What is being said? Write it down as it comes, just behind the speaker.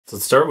So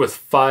let's start with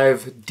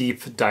 5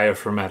 deep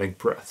diaphragmatic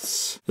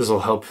breaths. This will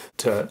help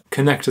to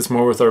connect us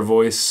more with our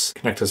voice,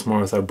 connect us more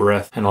with our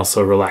breath, and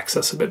also relax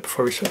us a bit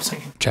before we start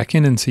singing. Check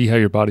in and see how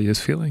your body is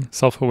feeling.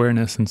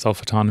 Self-awareness and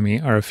self-autonomy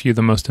are a few of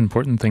the most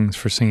important things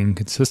for singing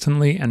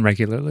consistently and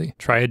regularly.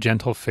 Try a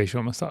gentle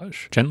facial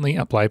massage. Gently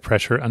apply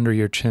pressure under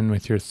your chin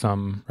with your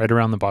thumb, right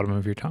around the bottom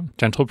of your tongue.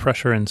 Gentle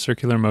pressure and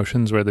circular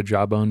motions where the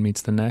jawbone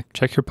meets the neck.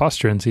 Check your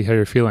posture and see how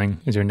you're feeling.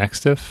 Is your neck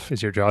stiff?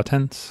 Is your jaw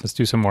tense? Let's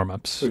do some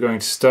warm-ups. We're going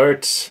to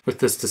start with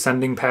this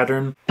descending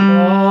pattern.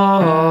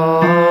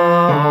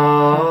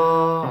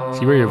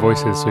 See where your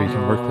voice is so you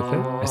can work with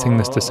it. I sing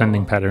this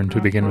descending pattern to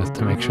begin with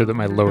to make sure that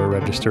my lower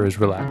register is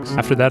relaxed.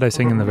 After that, I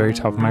sing in the very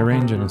top of my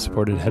range in a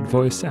supported head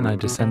voice, and I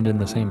descend in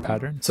the same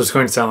pattern. So it's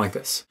going to sound like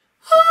this.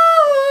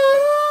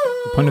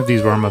 The point of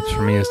these warm-ups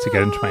for me is to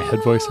get into my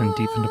head voice and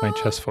deep into my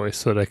chest voice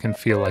so that I can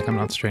feel like I'm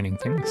not straining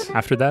things.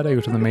 After that, I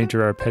go to the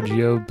major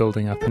arpeggio,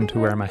 building up into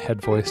where my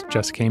head voice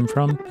just came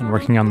from, and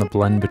working on the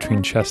blend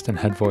between chest and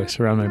head voice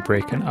around my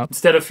break and up.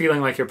 Instead of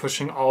feeling like you're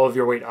pushing all of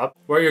your weight up,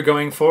 what you're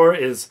going for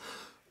is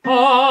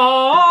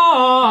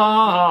ah.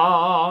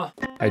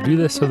 I do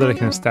this so that I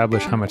can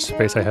establish how much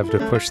space I have to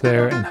push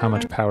there and how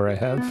much power I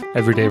have.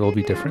 Every day will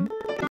be different.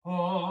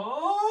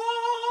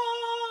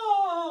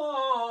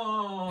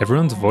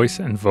 Everyone's voice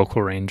and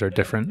vocal range are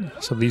different,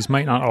 so these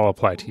might not all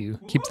apply to you.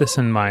 Keep this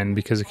in mind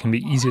because it can be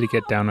easy to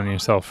get down on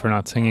yourself for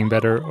not singing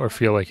better or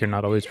feel like you're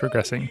not always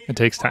progressing. It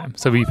takes time,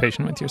 so be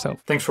patient with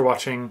yourself. Thanks for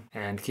watching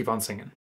and keep on singing.